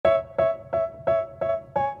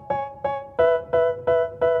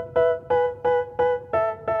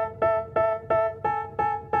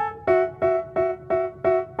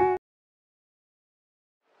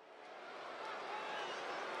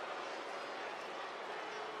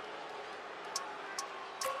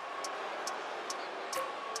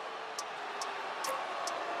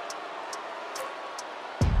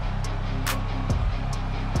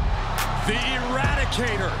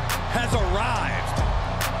Eradicator has arrived.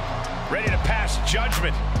 Ready to pass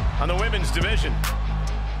judgment on the women's division.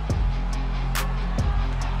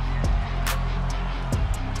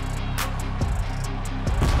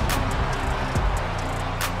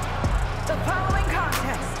 The following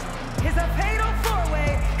contest is a fatal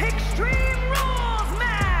four-way Extreme Rules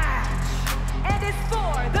match and is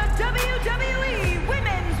for the WWE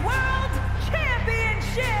Women's World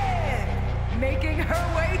Championship. Making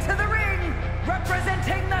her way to the ring,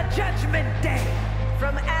 representing the Judgment Day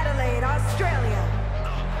from Adelaide, Australia,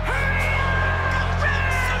 Rhea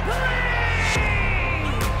Ripley!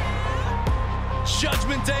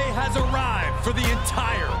 Judgment Day has arrived for the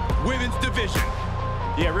entire women's division.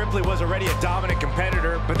 Yeah, Ripley was already a dominant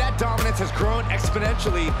competitor, but that dominance has grown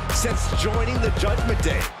exponentially since joining the Judgment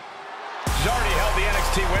Day. She's already held the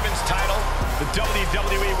NXT Women's title, the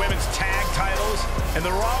WWE Women's Tag titles, and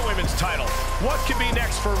the Raw Women's title. What could be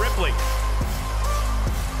next for Ripley?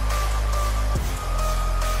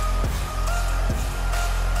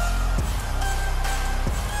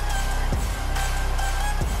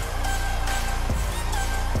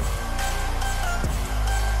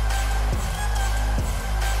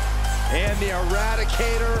 And the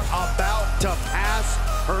Eradicator about to pass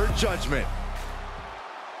her judgment.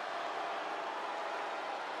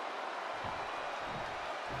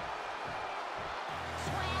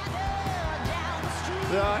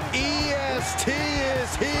 The EST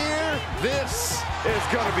is here. This is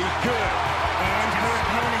going to be good. And her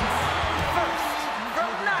opponents, first,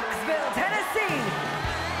 from Knoxville, Tennessee,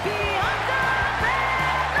 Bianca Belair!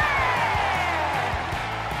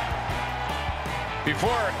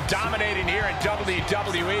 Before dominating here in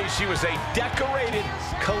WWE, she was a decorated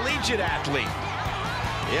collegiate athlete.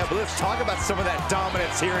 Yeah, but let's talk about some of that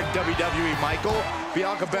dominance here in WWE, Michael.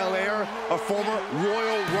 Bianca Belair, a former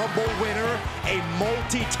Royal Rumble winner, a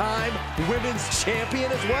multi-time women's champion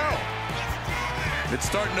as well. It's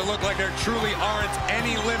starting to look like there truly aren't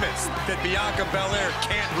any limits that Bianca Belair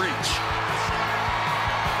can't reach.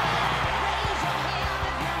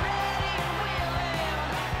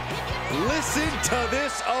 Listen to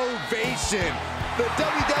this ovation. The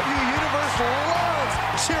WWE Universe loves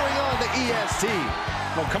cheering on the EST.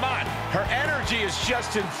 Well, come on. Her energy is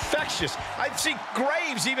just infectious. I see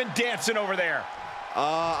Graves even dancing over there.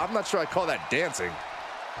 I'm not sure I'd call that dancing.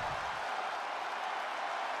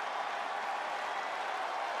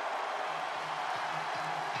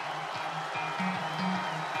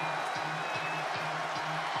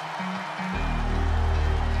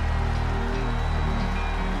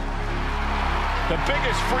 The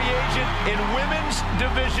biggest free agent in women's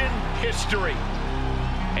division history.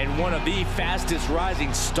 And one of the fastest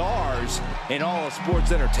rising stars in all of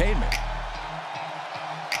sports entertainment.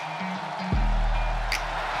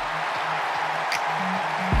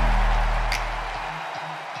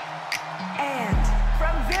 And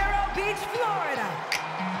from Vero Beach, Florida,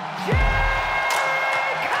 Jade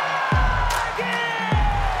Cargill!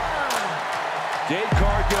 Jade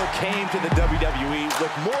Cargill came to the WWE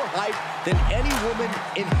with more hype than any woman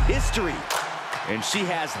in history. And she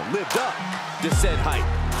has lived up to said hype.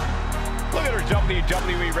 Look at her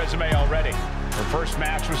WWE resume already. Her first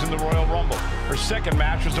match was in the Royal Rumble. Her second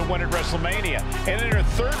match was a win at WrestleMania. And in her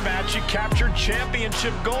third match, she captured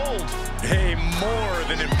championship gold. A more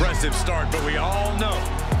than impressive start, but we all know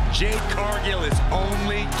Jade Cargill is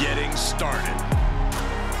only getting started.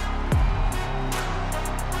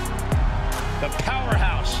 The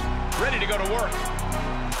powerhouse, ready to go to work.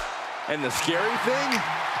 And the scary thing,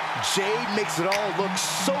 Jade makes it all look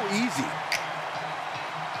so easy.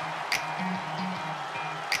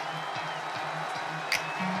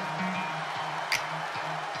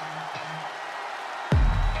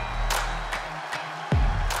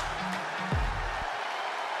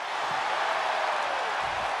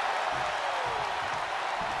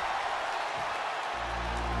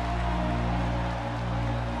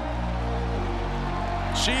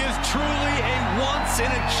 She is truly a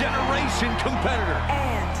once-in-a-generation competitor.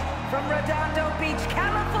 And from Redondo Beach,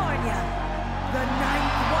 California, the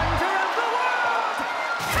ninth wonder of the world,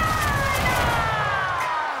 Chyna!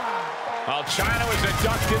 Well, Chyna was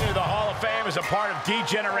inducted into the Hall of Fame as a part of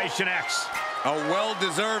D-Generation X. A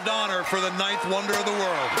well-deserved honor for the ninth wonder of the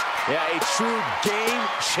world. Yeah, a true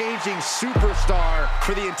game-changing superstar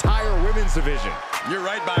for the entire women's division. You're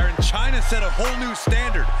right, Byron. Chyna set a whole new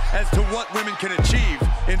standard as to what women can achieve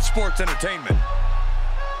in sports entertainment.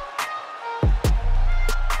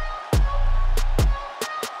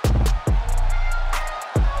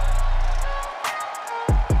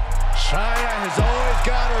 Chyna has always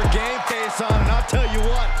got her game face on, and I'll tell you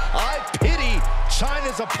what, I pity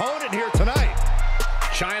Chyna's opponent here tonight.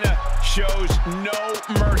 Chyna shows no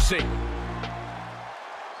mercy.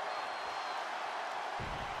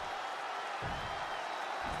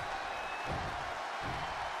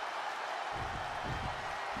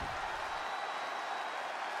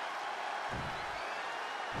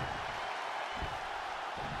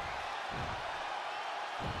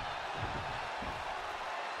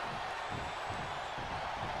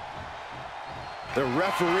 The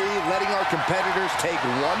referee letting our competitors take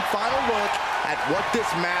one final look at what this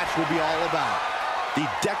match will be all about. The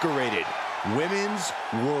decorated Women's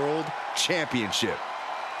World Championship.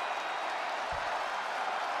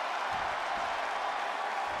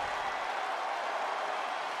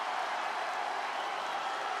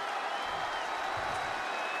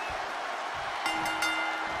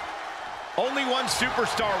 Only one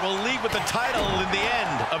superstar will leave with the title in the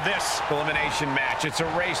end of this elimination match. It's a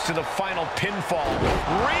race to the final pinfall.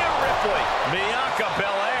 Rhea Ripley, Bianca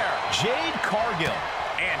Belair, Jade Cargill,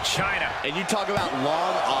 and Chyna. And you talk about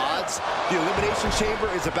long odds, the Elimination Chamber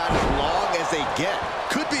is about as long as they get.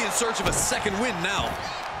 Could be in search of a second win now.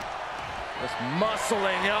 Just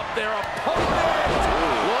muscling up their opponent.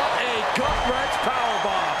 What a gut-wrench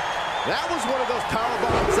powerbomb. That was one of those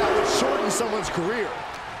powerbombs that would shorten someone's career.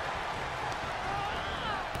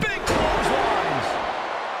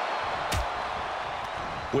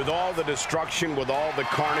 With all the destruction, with all the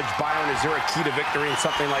carnage, Byron, is there a key to victory in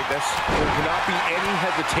something like this? There cannot be any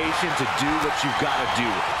hesitation to do what you've got to do.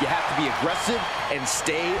 You have to be aggressive and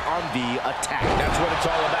stay on the attack. That's what it's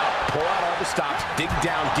all about. Pull out all the stops, dig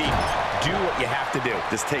down deep, do what you have to do.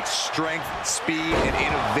 This takes strength, speed, and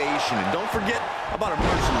innovation. And don't forget about a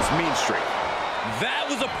merciless mean streak. That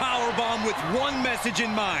was a powerbomb with one message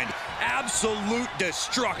in mind: absolute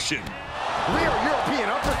destruction. Rear European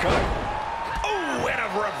uppercut. Oh, and a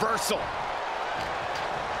reversal.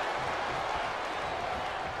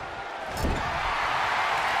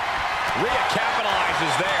 Rhea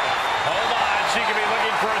capitalizes there. Hold on, she could be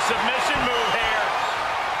looking for a submission move here.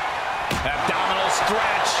 Abdominal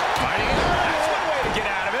stretch. That's one way to get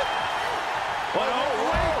out of it.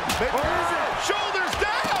 Wait, what is it? Shoulders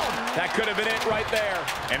down. That could have been it right there.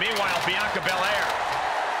 And meanwhile, Bianca Belair.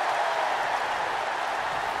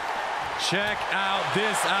 Check out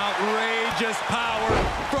this outrageous power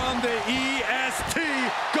from the EST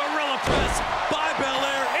Gorilla Press by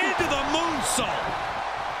Belair into the moonsault.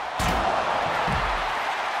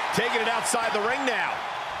 Taking it outside the ring now.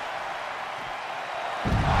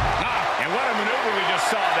 And what a maneuver we just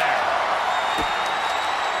saw there.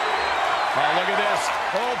 Oh, look at this.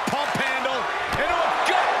 Oh, pump handle into a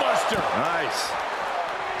gutbuster. Nice.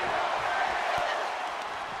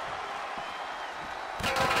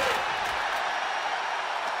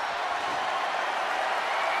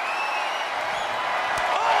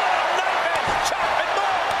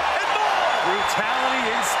 Brutality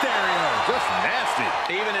in stereo. Just nasty.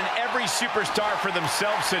 Even in every superstar for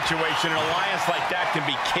themselves situation, an alliance like that can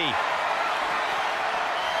be key.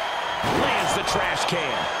 Lands the trash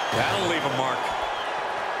can. That'll leave a mark.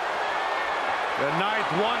 The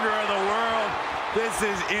ninth wonder of the world. This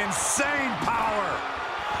is insane power.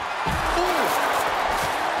 Ooh.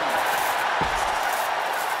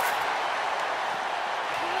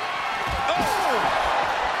 Oh!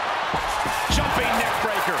 Jumping neck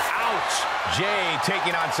breaker. Ouch. Jade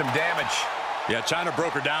taking on some damage. Yeah, Chyna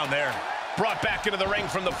broke her down there. Brought back into the ring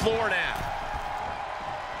from the floor now.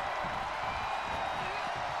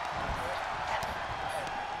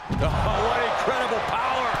 Oh, what incredible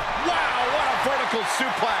power. Wow, what a vertical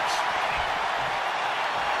suplex.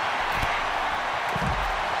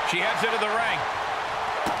 She heads into the ring.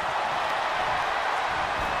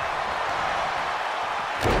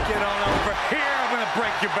 Get on over here. I'm going to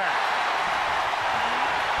break your back.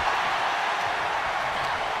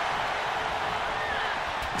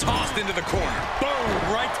 Tossed into the corner. Boom,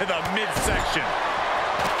 right to the midsection.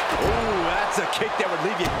 Ooh, that's a kick that would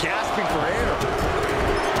leave you gasping for air.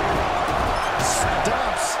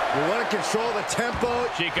 Stumps. You want to control the tempo.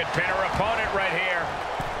 She could pin her opponent right here.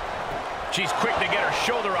 She's quick to get her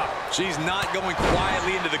shoulder up. She's not going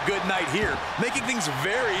quietly into the good night here, making things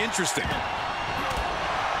very interesting.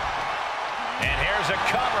 And here's a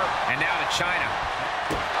cover. And now to Chyna.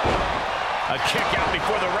 A kick out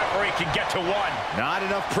before the referee can get to one. Not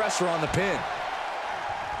enough pressure on the pin.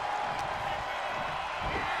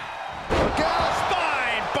 Look out!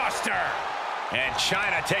 Spine buster. And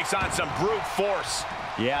Chyna takes on some brute force.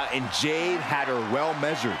 Yeah, and Jade had her well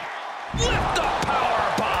measured. Lift up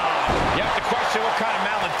power bomb. You have to question what kind of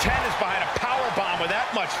malintent is behind a power bomb with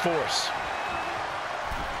that much force.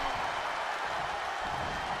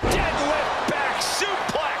 Deadlift back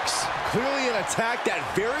suplex. Clearly an attack that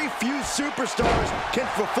very few superstars can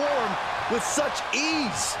perform with such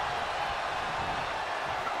ease.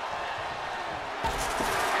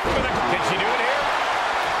 Can she do it here?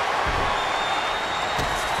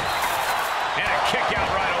 And a kick out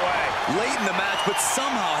right away. Late in the match, but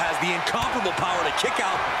somehow has the incomparable power to kick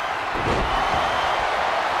out.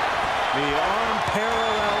 The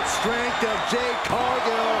unparalleled strength of Jade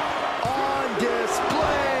Cargill on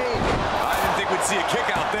display. I didn't think we'd see a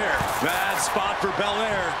kick out there. Bad spot for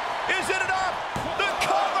Belair. Is it enough? The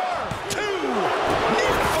cover! 2!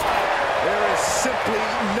 Near fall! There is simply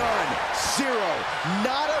none, zero,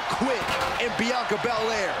 not a quit in Bianca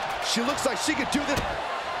Belair. She looks like she could do this.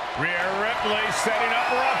 Rhea Ripley setting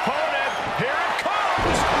up her opponent. Here it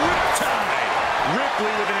comes! Riptide!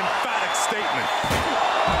 Ripley with an emphatic statement.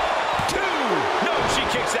 2! No, she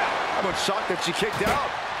kicks out. I'm shocked that she kicked out.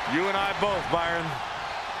 You and I both, Byron.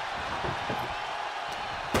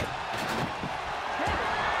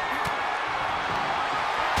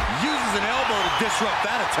 Uses an elbow to disrupt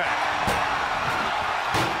that attack.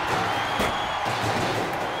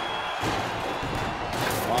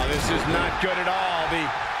 Oh, this is not good at all. The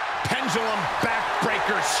pendulum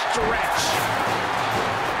backbreaker stretch.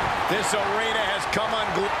 This arena has come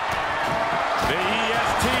unglued. The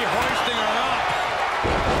EST hoisting her up.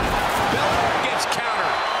 Belair gets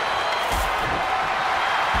countered.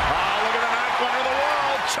 Oh, look at the knife wonder of the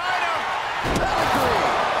world. Chyna. Pedigree.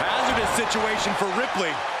 Hazardous situation for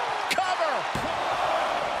Ripley. Cover.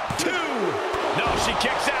 2. No, she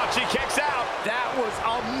kicks out. She kicks out. That was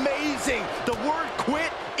amazing. The word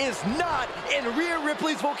quit is not in Rhea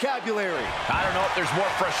Ripley's vocabulary. I don't know if there's more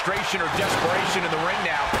frustration or desperation in the ring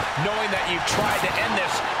now, knowing that you've tried to end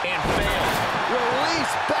this and failed.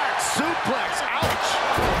 Release back suplex. Ouch.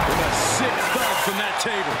 With a sick thud from that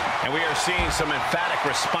table. And we are seeing some emphatic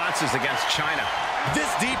responses against Chyna. This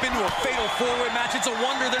deep into a fatal four-way match, it's a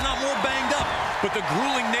wonder they're not more banged up. But the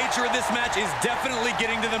grueling nature of this match is definitely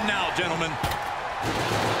getting to them now, gentlemen.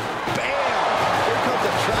 Bam! Here comes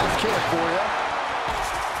a trash can for you.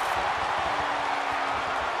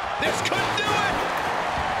 This could do it!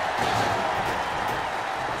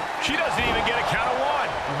 She doesn't even get a count of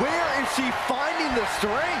 1. Where is she finding the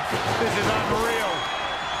strength? This is unreal.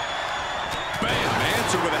 Bam,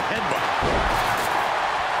 answer with a headbutt.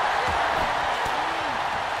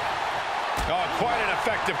 Oh, quite an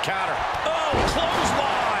effective counter. Oh,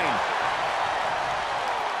 clothesline!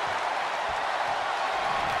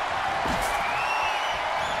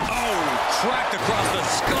 Oh, cracked across the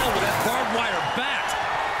skull with that barbed wire bat.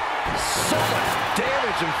 So much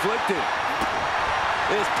damage inflicted.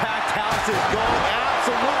 This packed house is going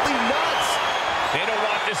absolutely nuts. They don't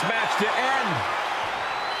want this match to end.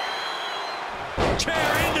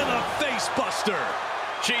 Chair into the face buster.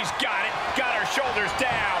 She's got it. Got her shoulders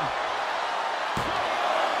down.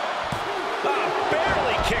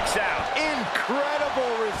 Barely kicks out.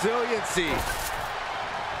 Incredible resiliency.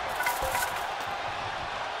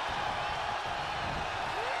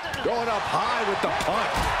 Going up high with the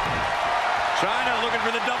punch. Chyna looking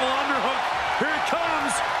for the double underhook. Here it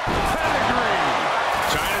comes. Pedigree.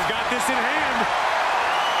 Chyna's got this in hand.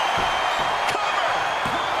 Cover.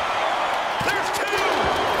 There's 2.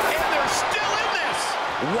 And they're still in this.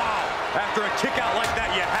 Wow. After a kick out like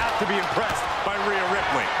that, you have to be impressed by Rhea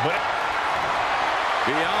Ripley. But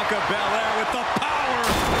Bianca Belair with the power.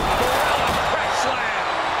 press slam.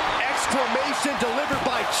 Exclamation delivered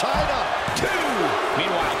by Chyna. 2.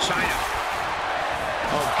 Meanwhile, Chyna.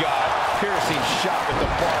 Oh, God. Piercing shot with the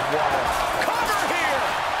barbed wire. Cover here.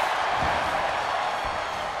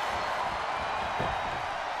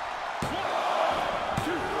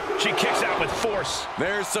 She kicks out with force.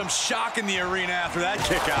 There's some shock in the arena after that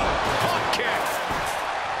kick out. Pump kick.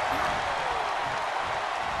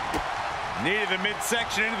 Needed the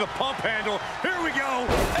midsection into the pump handle. Here we go.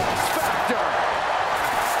 X-Factor.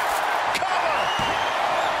 Cover.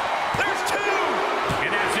 There's 2. And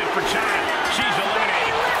that's it for Chyna. She's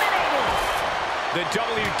eliminated. The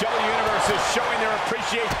WWE Universe is showing their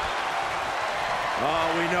appreciation. Oh,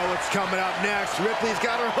 we know what's coming up next. Ripley's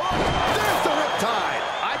got her hook. There's the riptide.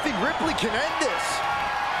 I think Ripley can end this.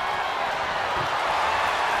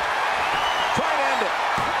 Try and end it.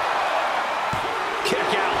 Kick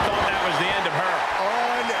out. Thought that was the end of her.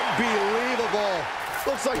 Unbelievable.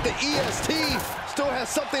 Looks like the EST still has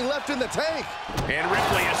something left in the tank. And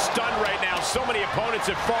Ripley is stunned right now. So many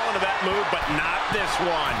opponents have fallen to that move, but not this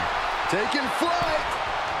one. Taking flight.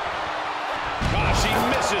 Oh, she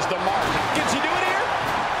misses the mark. Can she do it here?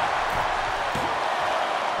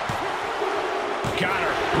 Got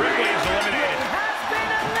her. Ripley is eliminated. Has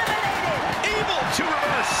been eliminated. Able to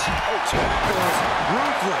reverse. Oh, tackles.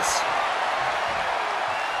 Ruthless.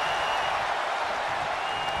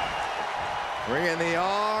 Bringing the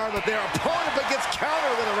arm, but their opponent gets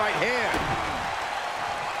countered with a right hand.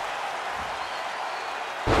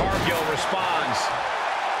 Cargill responds.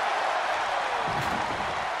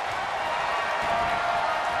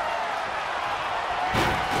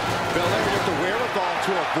 Belair with the wherewithal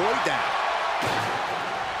to avoid that.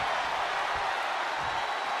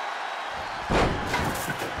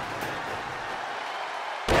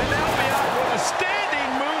 And now Bianca with a standing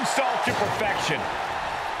moonsault to perfection.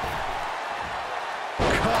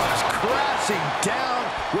 Comes crashing down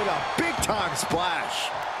with a big-time splash.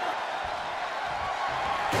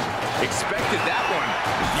 Expected that one.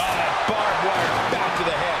 Oh, that barbed wire back to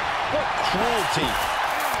the head. What cruelty.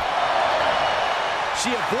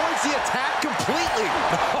 She avoids the attack completely.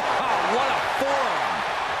 What a forearm.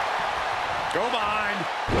 Go behind.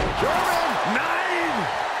 German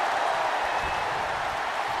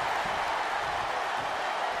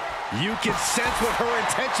 9. You can sense what her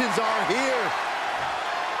intentions are here.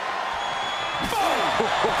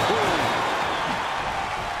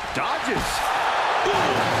 Dodges.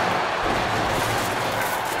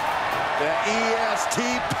 The EST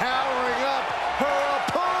powering up her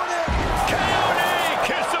opponent. KOD,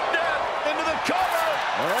 kiss of death, into the cover.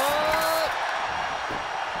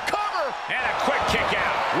 Cover. And a quick kick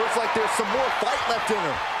out. Looks like there's some more fight left in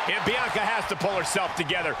her. And Bianca has to pull herself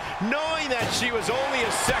together, knowing that she was only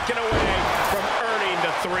a second away from earning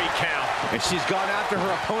the 3 count. And she's gone after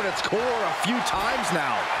her opponent's core a few times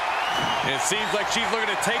now. It seems like she's looking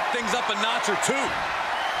to take things up a notch or two.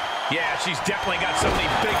 Yeah, she's definitely got something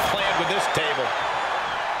big planned with this table.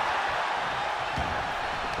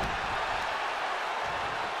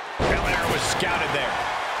 Belair was scouted there.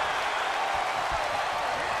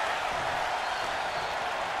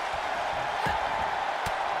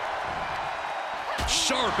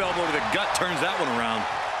 Sharp elbow to the gut turns that one around.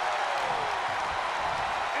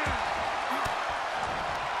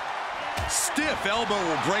 Stiff elbow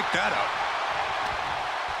will break that up.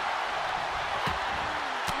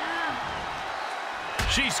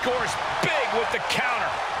 She scores big with the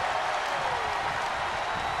counter.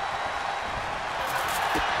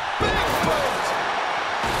 Big boot.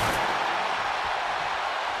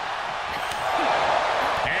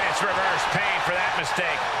 And it's reverse pain for that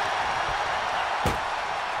mistake.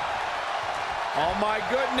 Oh my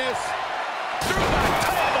goodness. Through the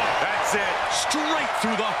table. That's it. Straight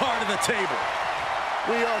through the heart of the table.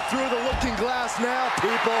 We are through the looking glass now,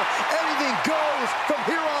 people. Anything goes from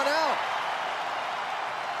here on out.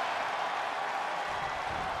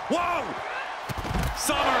 Whoa!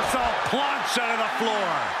 Somersault plunge out of the floor.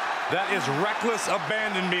 That is reckless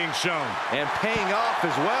abandon being shown. And paying off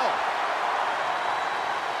as well.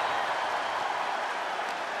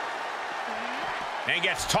 And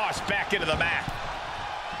gets tossed back into the mat.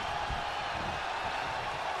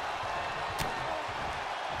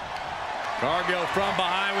 Cargill from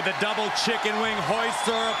behind with a double chicken wing, hoists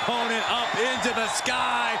her opponent up into the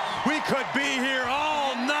sky. We could be here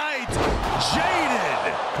all night.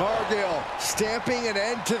 Jaded. Cargill stamping an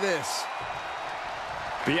end to this.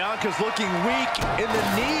 Bianca's looking weak in the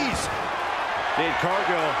knees. Jade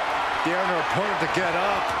Cargill daring her opponent to get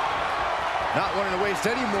up. Not wanting to waste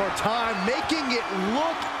any more time, making it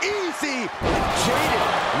look easy. Jaded.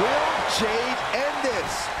 Will Jade end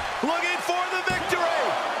this? Looking for the victory.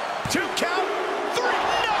 2 count. 3.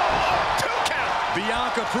 No. 2 count.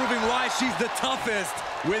 Bianca proving why she's the toughest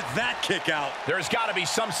with that kick out. There's got to be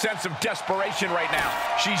some sense of desperation right now.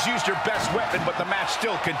 She's used her best weapon, but the match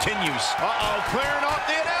still continues. Uh-oh, clearing off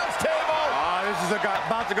the announce table. This is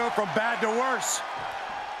about to go from bad to worse.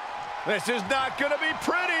 This is not going to be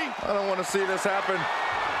pretty. I don't want to see this happen.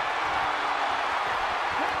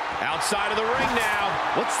 Outside of the ring now.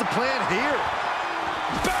 What's the plan here?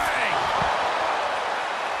 Bang!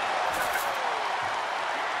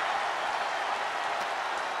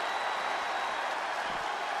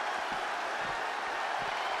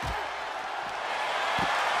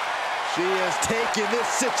 She has taken this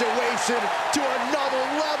situation to another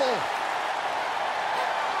level.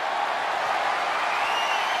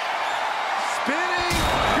 Spinning.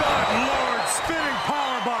 Good Lord, spinning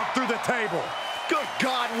powerbomb through the table. Good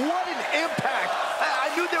God, what an impact.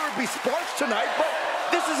 I knew there would be sparks tonight, but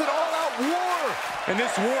this is an all-out war. And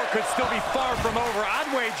this war could still be far from over.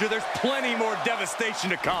 I'd wager there's plenty more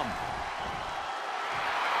devastation to come.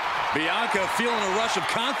 Bianca feeling a rush of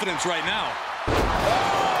confidence right now.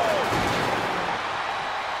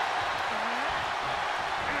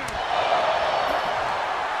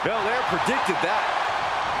 Belair predicted that.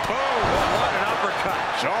 Oh, what an uppercut.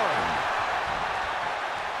 Jarring.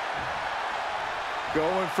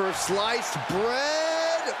 Going for sliced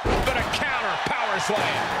bread. But a counter power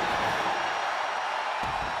slam.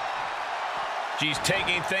 She's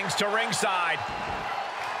taking things to ringside.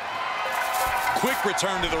 Quick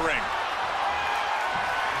return to the ring.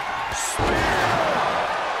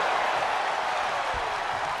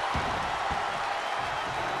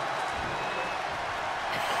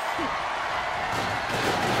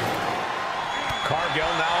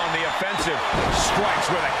 Cargill now on the offensive. Strikes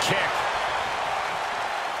with a kick.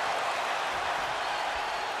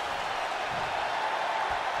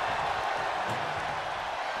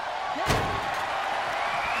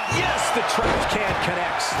 Yes, the trash can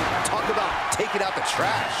connects. Talk about taking out the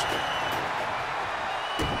trash.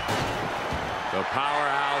 The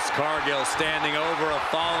powerhouse Cargill standing over a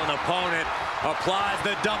fallen opponent. Applies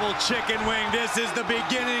the double chicken wing. This is the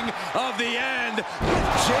beginning of the end.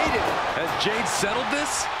 Jade. Has Jade settled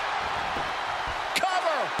this?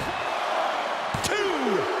 Cover. 2.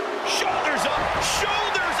 Shoulders up.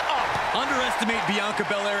 Shoulders up. Underestimate Bianca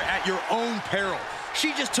Belair at your own peril.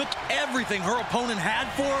 She just took everything her opponent had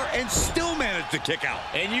for her and still managed to kick out.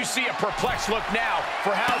 And you see a perplexed look now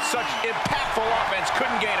for how such impactful offense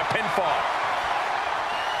couldn't gain a pinfall.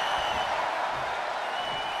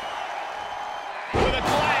 With a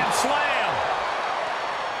grand slam.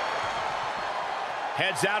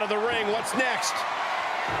 Heads out of the ring. What's next?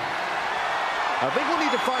 I think we'll need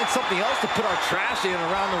to find something else to put our trash in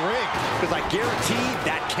around the ring, because I guarantee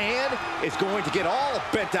that can is going to get all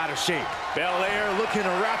bent out of shape. Belair looking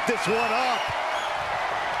to wrap this one up.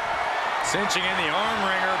 Cinching in the arm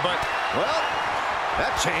wringer, but... Well,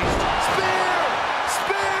 that changed. Spear!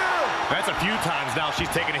 Spear! That's a few times now she's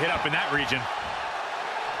taken a hit up in that region.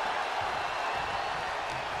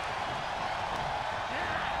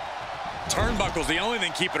 Turnbuckle's the only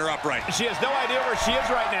thing keeping her upright. She has no idea where she is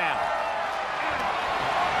right now.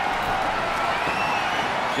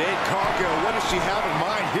 Jade Cargill, what does she have in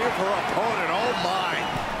mind here for her opponent? Oh my,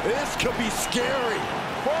 this could be scary.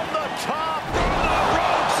 From the top, from the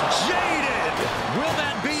ropes, Jaded. Will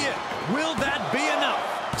that be it? Will that be enough?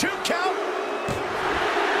 2 count.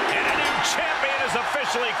 And a new champion is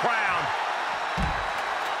officially crowned.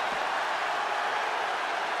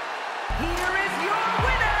 Here is your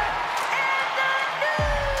winner and the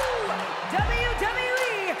new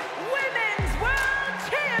WWE Women's World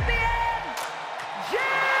Champion,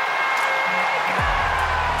 Jade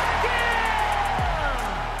Cargill!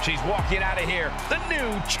 She's walking out of here, the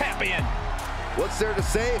new champion. What's there to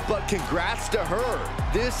say but congrats to her?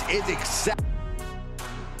 This is exciting.